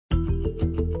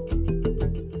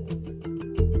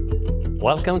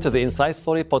Welcome to the Inside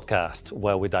Story podcast,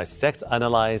 where we dissect,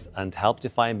 analyze, and help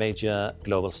define major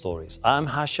global stories. I'm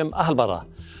Hashem Ahelbarra.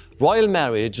 Royal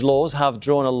marriage laws have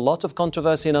drawn a lot of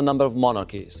controversy in a number of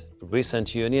monarchies.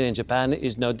 Recent union in Japan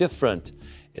is no different.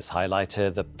 It's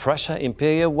highlighted the pressure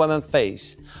imperial women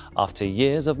face. After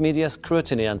years of media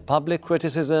scrutiny and public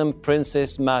criticism,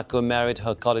 Princess Mako married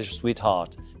her college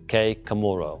sweetheart, Kei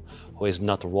Komuro, who is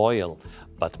not royal,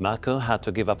 but Mako had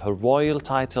to give up her royal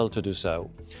title to do so.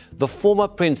 The former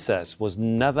princess was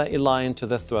never aligned to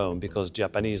the throne because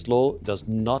Japanese law does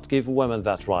not give women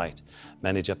that right.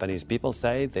 Many Japanese people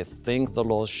say they think the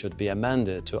laws should be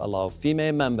amended to allow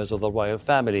female members of the royal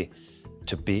family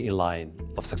to be in line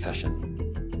of succession.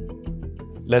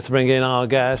 Let's bring in our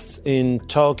guests in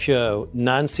Tokyo.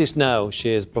 Nancy Snow, she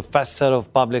is Professor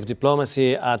of Public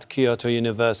Diplomacy at Kyoto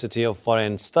University of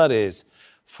Foreign Studies.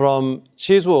 From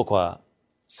Shizuoka,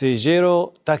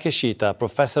 Seijiro Takeshita,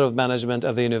 Professor of Management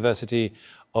at the University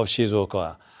of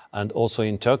Shizuoka. And also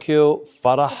in Tokyo,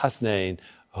 Farrah Hasnain,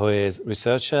 who is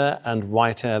researcher and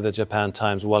writer at the Japan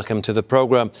Times. Welcome to the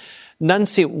program.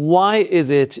 Nancy, why is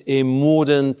it in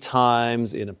modern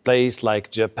times, in a place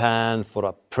like Japan, for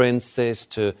a princess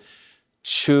to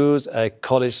choose a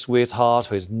college sweetheart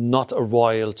who is not a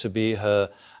royal to be her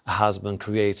husband,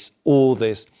 creates all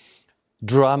this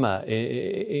drama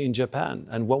in Japan?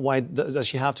 And why does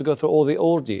she have to go through all the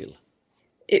ordeal?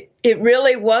 It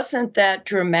really wasn't that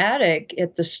dramatic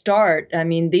at the start. I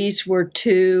mean, these were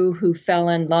two who fell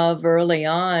in love early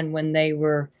on when they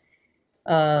were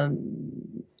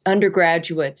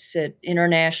undergraduates at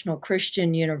International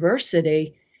Christian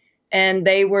University, and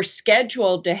they were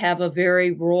scheduled to have a very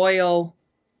royal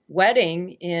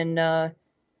wedding in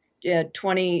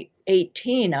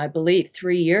 2018, I believe,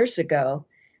 3 years ago.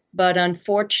 But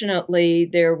unfortunately,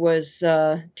 there was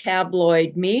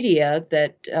tabloid media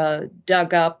that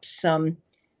dug up some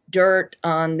dirt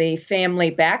on the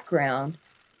family background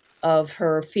of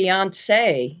her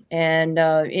fiancé. And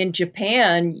in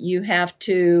Japan, you have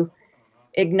to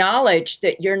acknowledge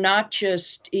that you're not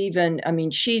just even, I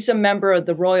mean, she's a member of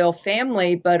the royal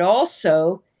family, but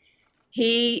also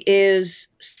he is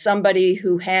somebody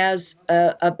who has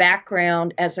a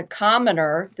background as a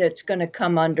commoner that's going to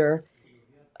come under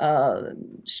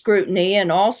scrutiny.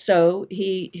 And also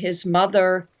his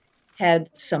mother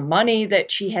had some money that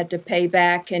she had to pay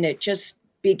back, and it just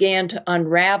began to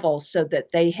unravel so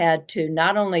that they had to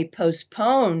not only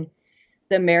postpone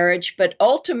the marriage, but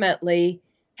ultimately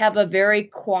have a very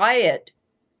quiet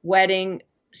wedding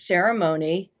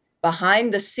ceremony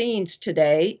behind the scenes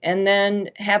today, and then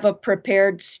have a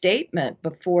prepared statement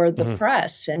before the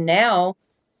press. And now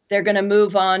they're going to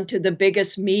move on to the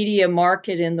biggest media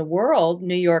market in the world,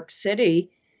 New York City,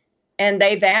 and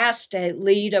they've asked to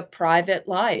lead a private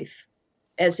life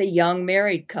as a young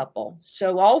married couple.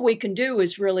 So all we can do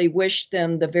is really wish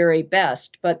them the very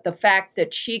best. But the fact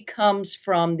that she comes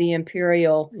from the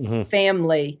imperial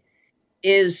family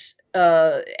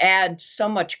adds so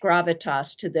much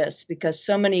gravitas to this, because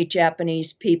so many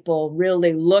Japanese people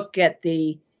really look at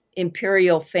the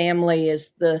imperial family is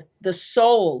the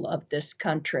soul of this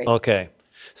country. Okay.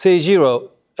 Seijiro,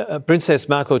 Princess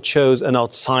Mako chose an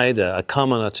outsider, a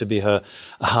commoner, to be her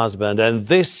husband. And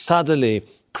this suddenly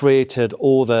created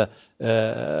all the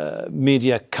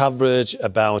media coverage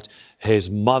about his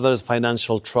mother's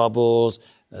financial troubles,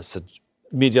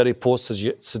 media reports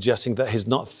suggesting that he's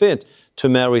not fit to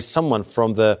marry someone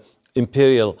from the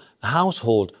imperial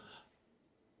household.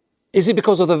 Is it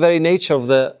because of the very nature of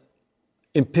the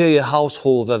imperial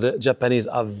household that the Japanese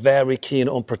are very keen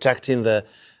on protecting the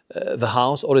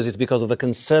house, or is it because of the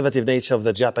conservative nature of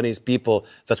the Japanese people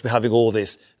that we're having all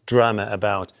this drama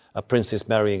about a princess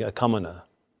marrying a commoner?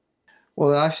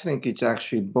 Well, I think it's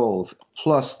actually both,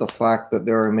 plus the fact that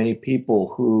there are many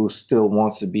people who still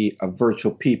want to be a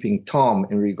virtual peeping Tom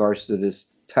in regards to this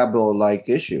tableau-like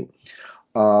issue.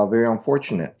 Very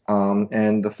unfortunate.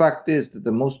 And the fact is that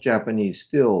the most Japanese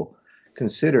still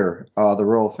consider the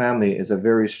royal family as a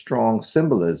very strong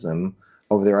symbolism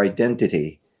of their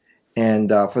identity.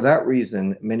 And for that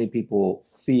reason, many people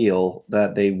feel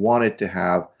that they wanted to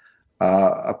have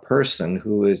a person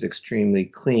who is extremely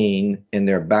clean in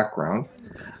their background.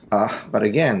 But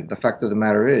again, the fact of the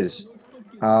matter is,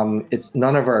 it's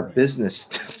none of our business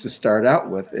to start out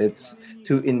with. It's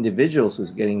two individuals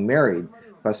who's getting married.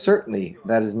 But certainly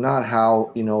that is not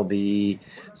how, the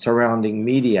surrounding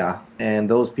media and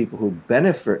those people who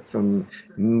benefit from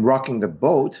rocking the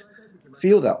boat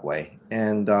feel that way.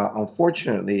 And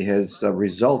unfortunately has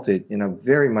resulted in a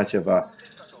very much of a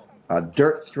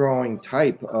dirt-throwing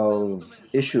type of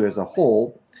issue as a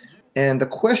whole. And the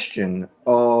question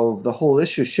of the whole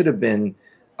issue should have been,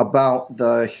 about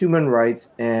the human rights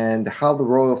and how the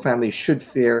royal family should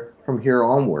fare from here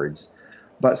onwards.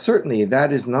 But certainly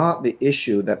that is not the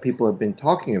issue that people have been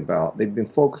talking about. They've been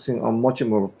focusing on much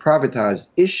more of a privatized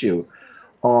issue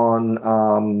on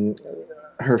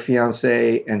her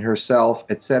fiancé and herself,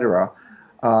 etc.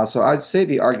 So I'd say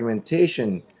the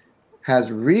argumentation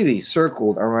has really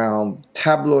circled around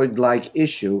tabloid-like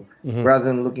issue rather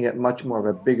than looking at much more of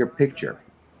a bigger picture.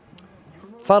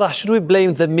 Farrah, should we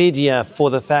blame the media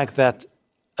for the fact that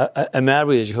a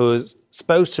marriage who's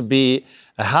supposed to be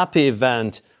a happy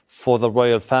event for the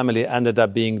royal family ended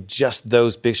up being just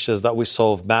those pictures that we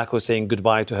saw of Mako saying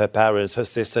goodbye to her parents, her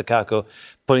sister Kako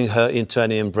putting her into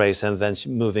an embrace and then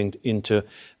moving into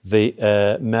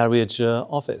the marriage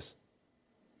office?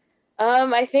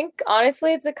 I think,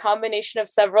 honestly, it's a combination of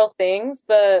several things.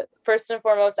 But first and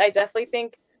foremost, I definitely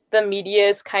think the media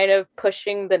is kind of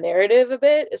pushing the narrative a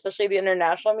bit, especially the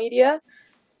international media.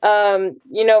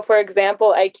 For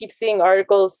example, I keep seeing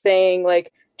articles saying,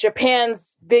 like,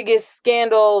 Japan's biggest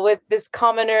scandal with this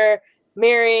commoner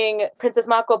marrying Princess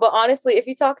Mako. But honestly, if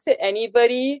you talk to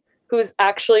anybody who's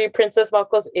actually Princess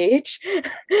Mako's age,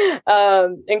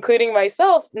 including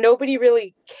myself, nobody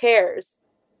really cares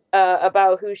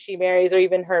about who she marries or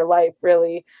even her life,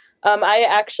 really. I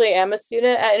actually am a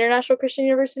student at International Christian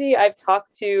University. I've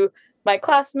talked to my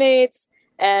classmates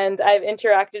and I've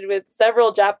interacted with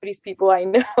several Japanese people I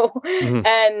know,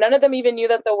 and none of them even knew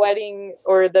that the wedding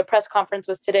or the press conference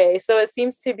was today. So it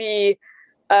seems to be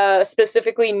a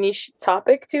specifically niche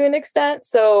topic to an extent.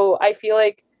 So I feel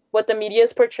like what the media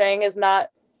is portraying is not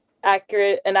an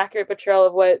accurate portrayal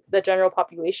of what the general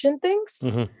population thinks.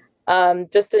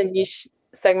 Just a niche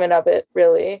segment of it,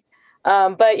 really.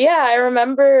 But yeah, I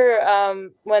remember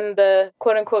when the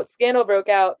quote unquote scandal broke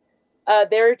out,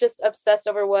 they were just obsessed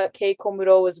over what Kei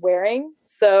Komuro was wearing.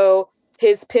 So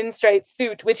his pinstripe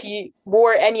suit, which he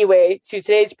wore anyway to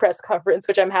today's press conference,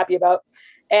 which I'm happy about,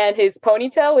 and his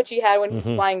ponytail, which he had when he was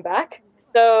flying back.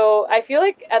 So I feel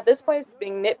like at this point it's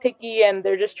being nitpicky and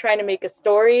they're just trying to make a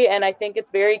story. And I think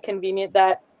it's very convenient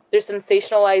that they're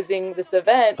sensationalizing this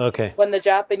event when the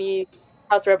Japanese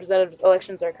House of Representatives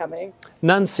elections are coming.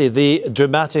 Nancy, the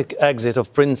dramatic exit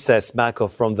of Princess Mako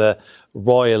from the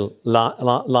royal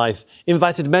life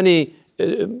invited many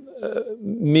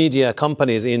media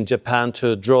companies in Japan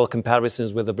to draw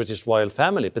comparisons with the British royal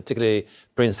family, particularly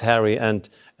Prince Harry and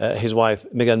his wife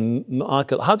Meghan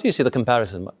Markle. How do you see the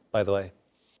comparison, by the way?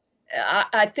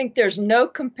 I think there's no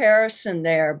comparison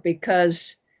there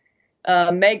because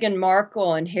Meghan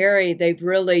Markle and Harry, they've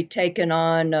really taken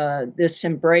on this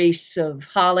embrace of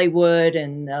Hollywood,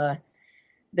 and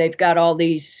they've got all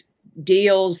these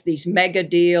deals, these mega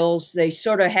deals. They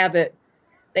sort of have it,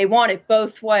 they want it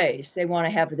both ways. They want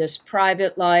to have this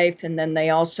private life, and then they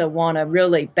also want to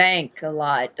really bank a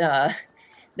lot.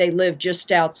 They live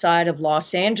just outside of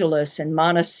Los Angeles in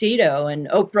Montecito, and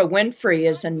Oprah Winfrey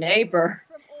is a neighbor.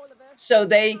 So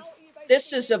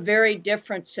this is a very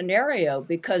different scenario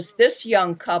because this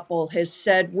young couple has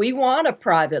said, we want a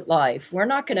private life. We're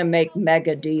not going to make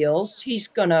mega deals. He's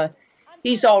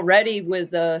already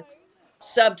with a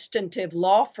substantive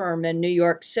law firm in New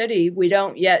York City. We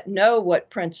don't yet know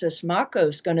what Princess Mako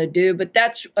is going to do, but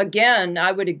that's, again,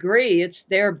 I would agree, it's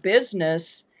their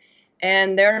business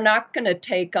and they're not going to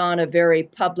take on a very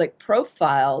public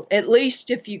profile, at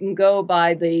least if you can go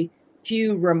by the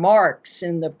few remarks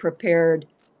in the prepared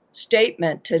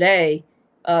statement today.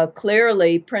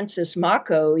 Clearly, Princess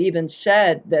Mako even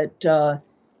said that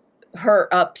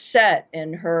her upset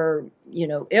and her,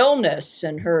 illness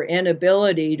and her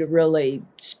inability to really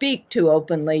speak too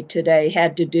openly today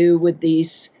had to do with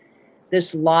this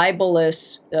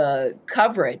libelous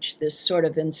coverage, this sort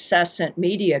of incessant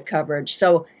media coverage.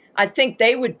 So I think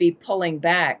they would be pulling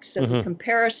back. So in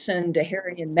comparison to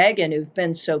Harry and Meghan, who've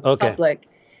been so public,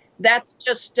 that's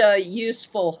just a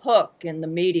useful hook in the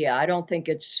media. I don't think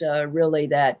it's really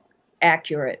that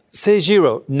accurate.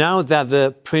 Seijiro, now that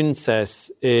the princess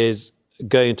is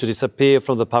going to disappear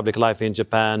from the public life in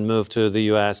Japan, move to the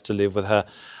US to live with her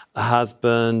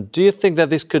husband, do you think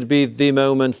that this could be the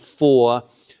moment for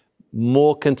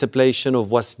more contemplation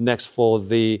of what's next for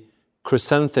the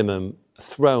chrysanthemum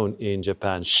throne in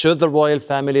Japan? Should the royal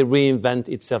family reinvent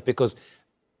itself? Because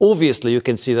obviously, you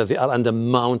can see that they are under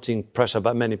mounting pressure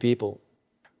by many people.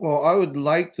 Well, I would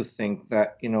like to think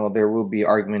that, there will be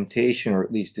argumentation or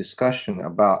at least discussion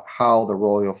about how the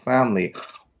royal family,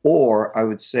 or I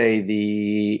would say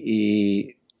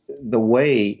the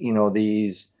way,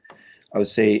 these, I would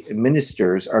say,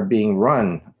 ministers are being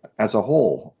run as a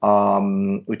whole,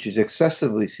 which is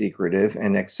excessively secretive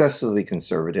and excessively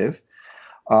conservative.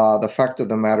 The fact of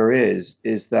the matter is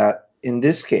that in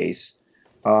this case,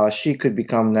 she could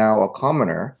become now a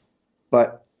commoner.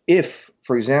 But if,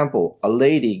 for example, a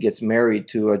lady gets married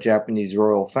to a Japanese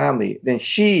royal family, then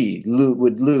she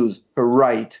would lose her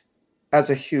right as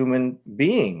a human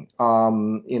being.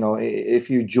 If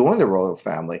you join the royal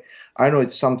family, I know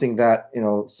it's something that,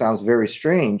 sounds very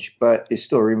strange, but it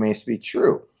still remains to be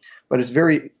true. But it's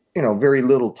very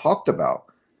little talked about.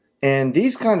 And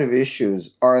these kind of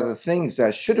issues are the things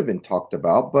that should have been talked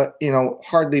about, but,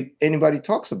 hardly anybody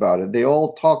talks about it. They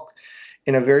all talk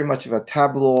in a very much of a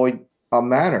tabloid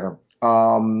manner,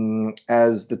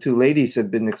 as the two ladies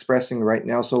have been expressing right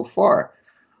now so far.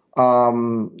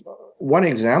 One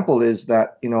example is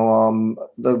that,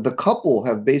 the couple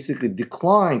have basically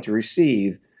declined to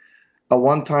receive a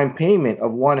one-time payment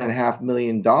of $1.5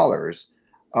 million,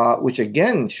 which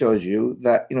again shows you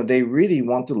that, they really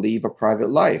want to leave a private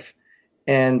life.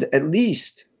 And at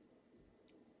least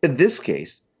in this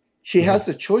case, she has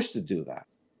the choice to do that.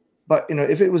 But,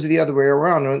 if it was the other way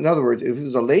around, in other words, if it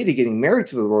was a lady getting married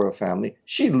to the royal family,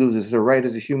 she loses her right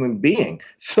as a human being.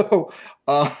 So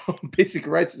basic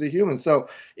rights as a human. So,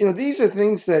 these are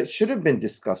things that should have been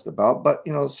discussed about. But,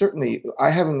 certainly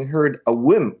I haven't heard a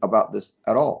whim about this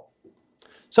at all.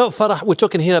 So, Farrah, we're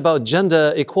talking here about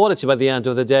gender equality by the end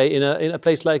of the day in a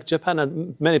place like Japan.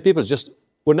 And many people just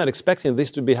were not expecting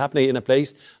this to be happening in a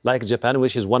place like Japan,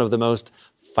 which is one of the most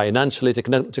financially,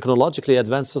 technologically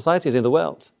advanced societies in the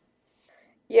world.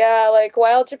 Yeah, like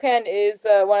while Japan is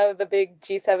one of the big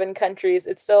G7 countries,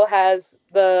 it still has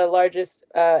the largest,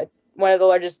 one of the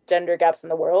largest gender gaps in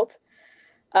the world.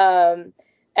 And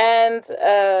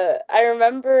I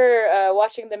remember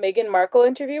watching the Meghan Markle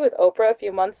interview with Oprah a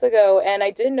few months ago, and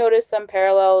I did notice some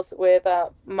parallels with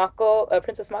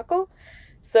Princess Mako.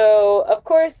 So, of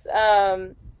course,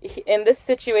 in this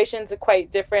situation, it's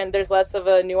quite different. There's less of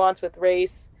a nuance with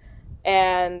race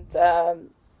and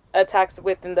attacks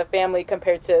within the family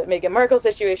compared to Meghan Markle's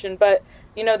situation. But,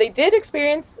 they did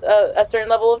experience a certain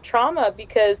level of trauma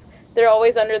because they're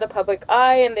always under the public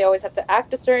eye and they always have to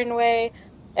act a certain way.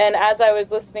 And as I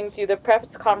was listening to the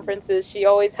press conferences, she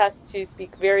always has to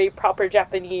speak very proper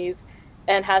Japanese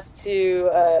and has to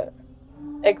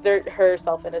express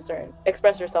herself in a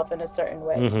certain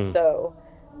way. Mm-hmm. So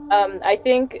I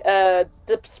think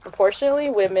disproportionately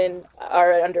women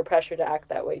are under pressure to act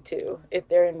that way too, if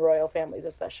they're in royal families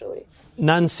especially.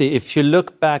 Nancy, if you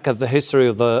look back at the history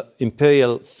of the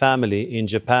imperial family in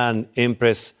Japan,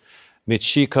 Empress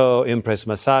Michiko, Empress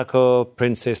Masako,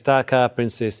 Princess Taka,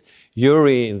 Princess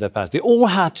Yuri in the past, they all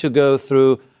had to go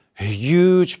through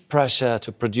huge pressure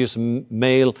to produce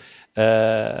male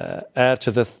heir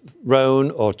to the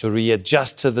throne or to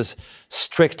readjust to this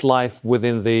strict life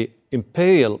within the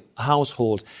imperial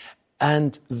household.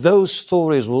 And those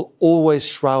stories were always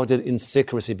shrouded in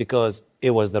secrecy because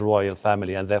it was the royal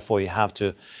family, and therefore you have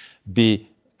to be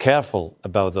careful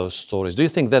about those stories. Do you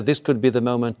think that this could be the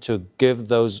moment to give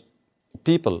those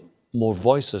people more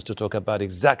voices to talk about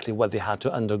exactly what they had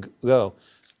to undergo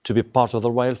to be part of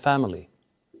the royal family?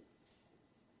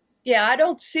 Yeah, I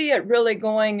don't see it really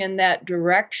going in that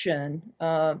direction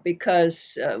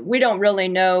because we don't really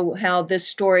know how this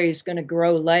story is going to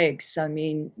grow legs. I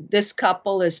mean, this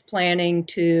couple is planning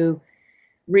to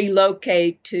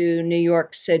relocate to New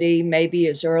York City maybe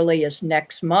as early as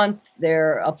next month.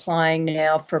 They're applying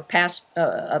now for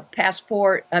a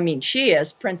passport. I mean,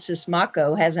 Princess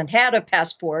Mako, hasn't had a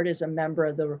passport as a member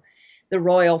of the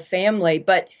royal family.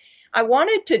 But I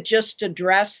wanted to just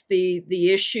address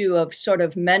the issue of sort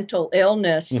of mental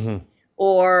illness mm-hmm.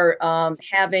 or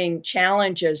having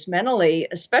challenges mentally,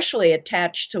 especially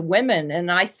attached to women.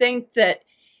 And I think that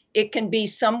it can be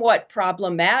somewhat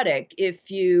problematic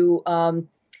if you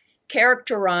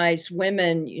characterize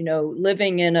women,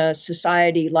 living in a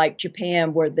society like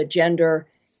Japan where the gender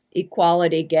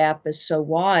equality gap is so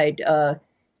wide,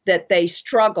 that they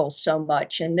struggle so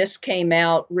much. And this came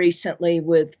out recently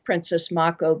with Princess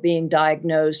Mako being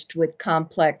diagnosed with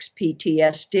complex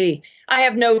PTSD. I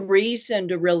have no reason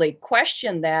to really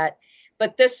question that,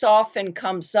 but this often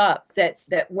comes up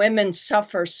that women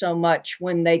suffer so much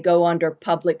when they go under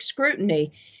public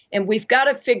scrutiny. And we've got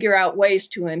to figure out ways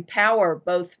to empower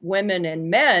both women and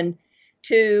men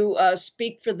to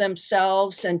speak for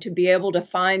themselves and to be able to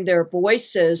find their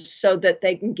voices so that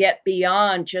they can get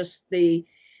beyond just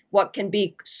what can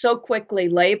be so quickly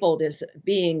labeled as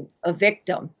being a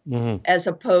victim, mm-hmm. as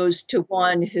opposed to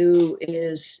one who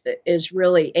is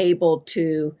really able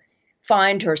to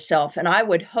find herself. And I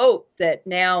would hope that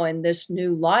now in this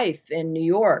new life in New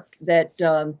York, that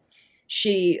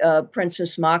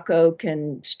Princess Mako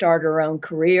can start her own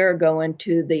career, go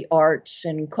into the arts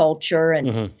and culture, and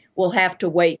mm-hmm. we'll have to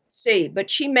wait and see. But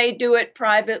she may do it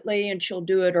privately and she'll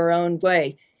do it her own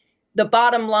way. The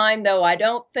bottom line, though, I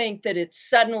don't think that it's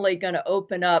suddenly going to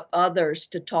open up others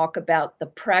to talk about the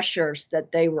pressures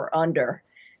that they were under.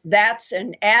 That's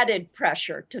an added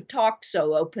pressure to talk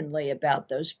so openly about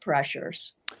those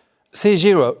pressures.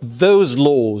 Seijiro, those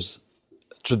laws,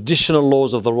 traditional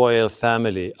laws of the royal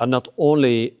family, are not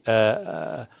only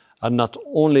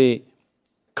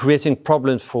creating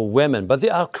problems for women, but they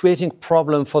are creating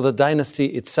problems for the dynasty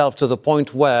itself, to the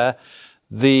point where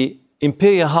the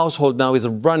imperial household now is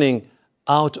running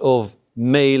out of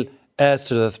male heirs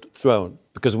to the throne.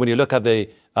 Because when you look at the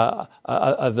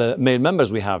male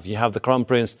members we have, you have the Crown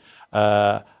Prince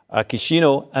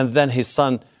Akishino and then his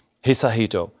son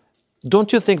Hisahito.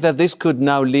 Don't you think that this could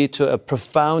now lead to a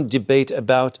profound debate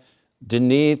about the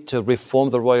need to reform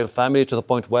the royal family to the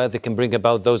point where they can bring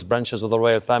about those branches of the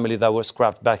royal family that were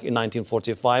scrapped back in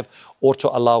 1945, or to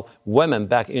allow women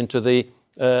back into the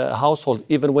household,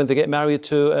 even when they get married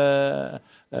to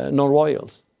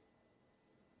non-royals?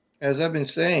 As I've been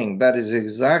saying, that is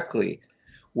exactly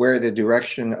where the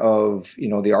direction of,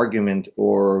 the argument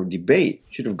or debate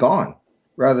should have gone,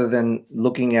 rather than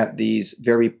looking at these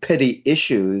very petty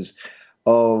issues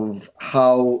of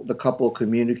how the couple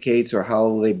communicates or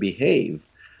how they behave,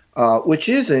 which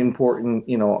is an important,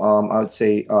 I would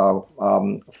say,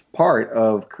 part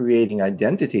of creating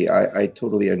identity. I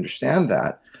totally understand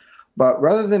that. But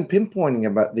rather than pinpointing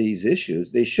about these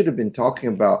issues, they should have been talking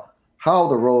about how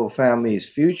the royal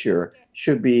family's future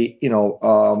should be,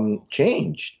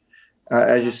 changed.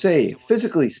 As you say,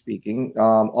 physically speaking,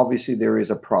 obviously there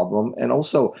is a problem. And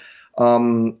also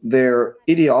their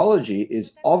ideology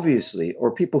is obviously, or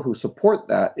people who support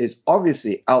that, is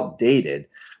obviously outdated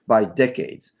by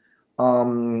decades.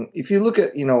 If you look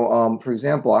at, for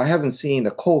example, I haven't seen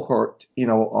the cohort,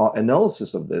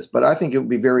 analysis of this, but I think it would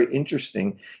be very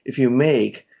interesting if you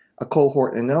make a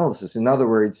cohort analysis. In other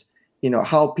words,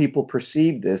 how people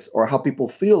perceive this or how people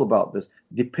feel about this,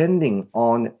 depending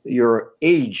on your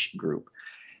age group.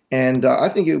 And I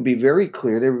think it would be very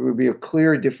clear, there would be a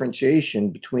clear differentiation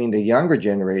between the younger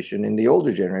generation and the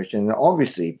older generation. And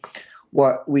obviously,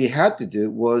 what we had to do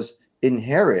was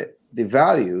inherit the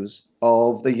values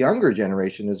of the younger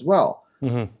generation as well,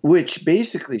 which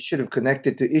basically should have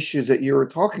connected to issues that you were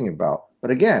talking about.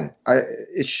 But again,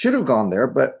 it should have gone there,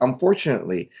 but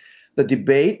unfortunately, the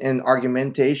debate and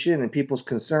argumentation and people's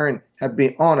concern have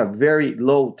been on a very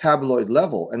low tabloid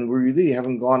level, and we really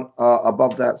haven't gone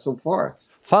above that so far.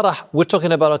 Farrah, we're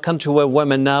talking about a country where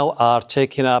women now are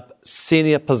taking up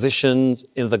senior positions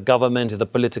in the government, in the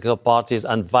political parties,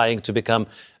 and vying to become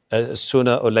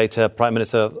sooner or later Prime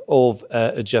Minister of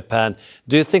Japan.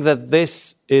 Do you think that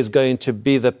this is going to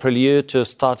be the prelude to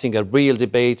starting a real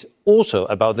debate also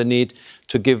about the need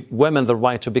to give women the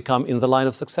right to become in the line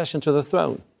of succession to the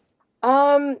throne?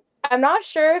 I'm not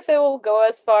sure if it will go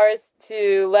as far as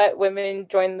to let women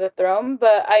join the throne,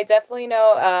 but I definitely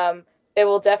know it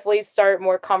will definitely start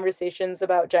more conversations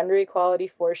about gender equality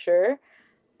for sure.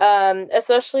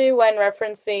 Especially when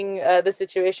referencing the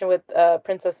situation with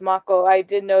Princess Mako. I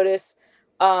did notice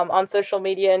on social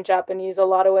media in Japanese, a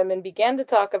lot of women began to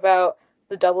talk about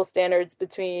the double standards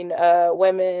between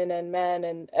women and men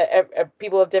and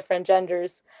people of different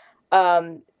genders,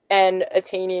 and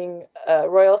attaining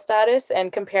royal status,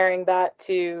 and comparing that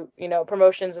to,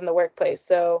 promotions in the workplace.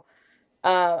 So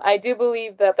I do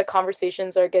believe that the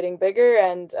conversations are getting bigger,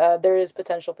 and there is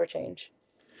potential for change.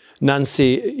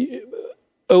 Nancy,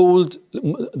 old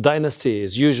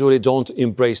dynasties usually don't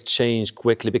embrace change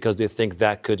quickly because they think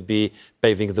that could be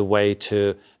paving the way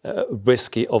to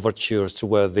risky overtures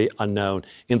toward the unknown.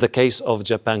 In the case of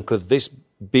Japan, could this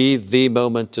be the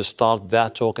moment to start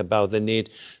that talk about the need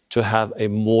to have a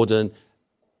modern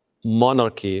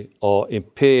monarchy or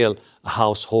imperial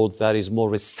household that is more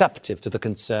receptive to the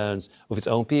concerns of its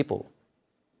own people?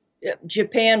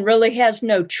 Japan really has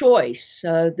no choice.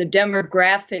 The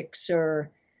demographics are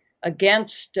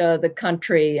against the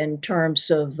country in terms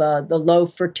of the low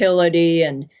fertility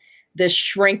and the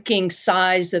shrinking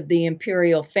size of the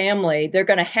imperial family. They're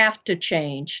going to have to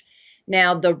change.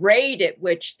 Now, the rate at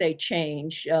which they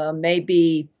change may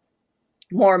be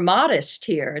more modest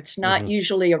here. It's not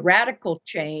usually a radical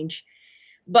change,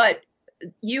 but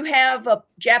you have a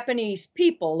Japanese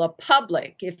people, a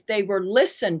public. If they were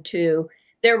listened to,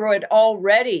 there would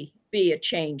already be a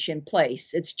change in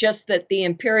place. It's just that the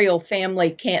imperial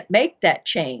family can't make that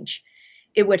change.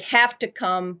 It would have to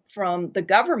come from the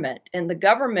government, and the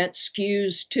government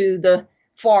skews to the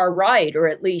far right, or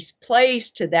at least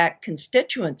plays to that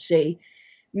constituency,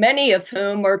 many of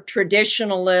whom are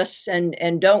traditionalists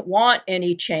and don't want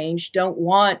any change, don't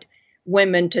want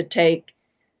women to take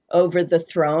over the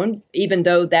throne, even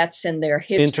though that's in their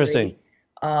history. Interesting.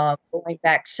 Going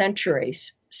back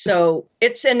centuries. So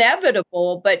it's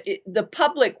inevitable, but the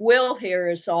public will here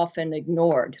is often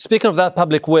ignored. Speaking of that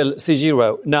public will,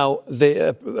 Seijiro, now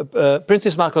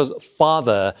Princess Mako's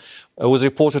father was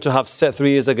reported to have said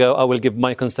 3 years ago, I will give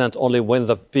my consent only when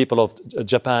the people of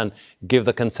Japan give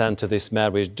the consent to this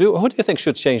marriage. Who do you think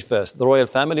should change first, the royal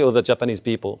family or the Japanese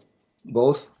people?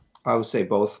 Both. I would say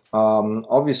both.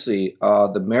 Obviously,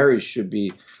 the marriage should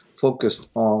be focused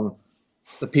on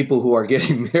the people who are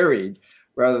getting married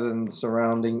rather than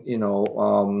surrounding,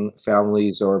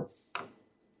 families or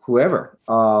whoever.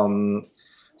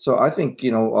 So I think,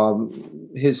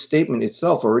 his statement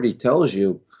itself already tells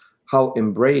you how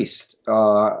embraced,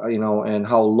 and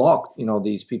how locked,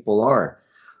 these people are.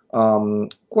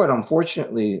 Quite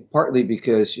unfortunately, partly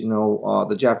because,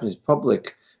 the Japanese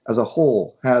public as a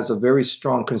whole has a very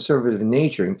strong conservative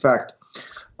nature. In fact,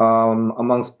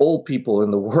 amongst all people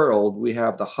in the world, we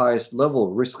have the highest level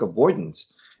of risk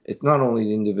avoidance. It's not only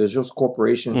the individuals,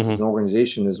 corporations, and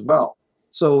organizations as well.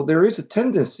 So there is a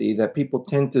tendency that people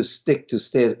tend to stick to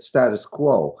status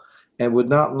quo and would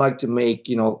not like to make,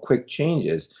 quick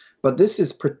changes. But this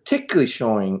is particularly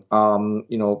showing,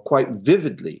 quite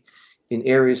vividly in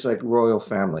areas like royal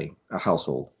family, a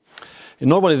household.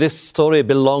 Normally, this story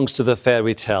belongs to the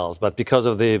fairy tales, but because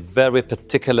of the very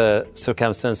particular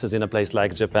circumstances in a place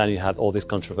like Japan, you had all this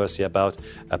controversy about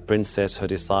a princess who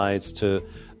decides to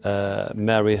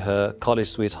marry her college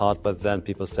sweetheart, but then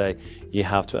people say you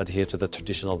have to adhere to the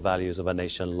traditional values of a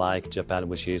nation like Japan,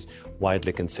 which is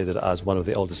widely considered as one of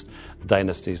the oldest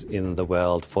dynasties in the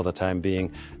world for the time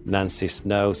being. Nancy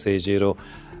Snow, Seijiro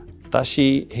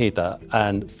Takeshita,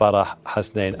 and Farrah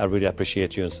Hasnain, I really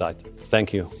appreciate your insight.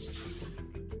 Thank you.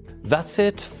 That's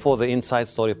it for the Inside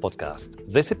Story podcast.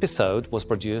 This episode was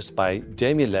produced by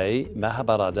Jamie Lay, Maha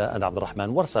Barada, and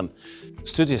Abdurrahman Warsam.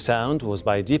 Studio sound was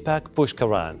by Deepak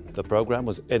Pushkaran. The program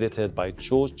was edited by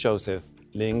George Joseph,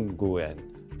 Ling Nguyen,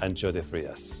 and Judith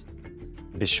Rias.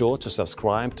 Be sure to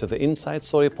subscribe to the Inside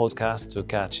Story podcast to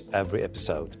catch every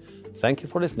episode. Thank you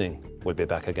for listening. We'll be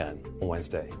back again on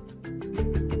Wednesday.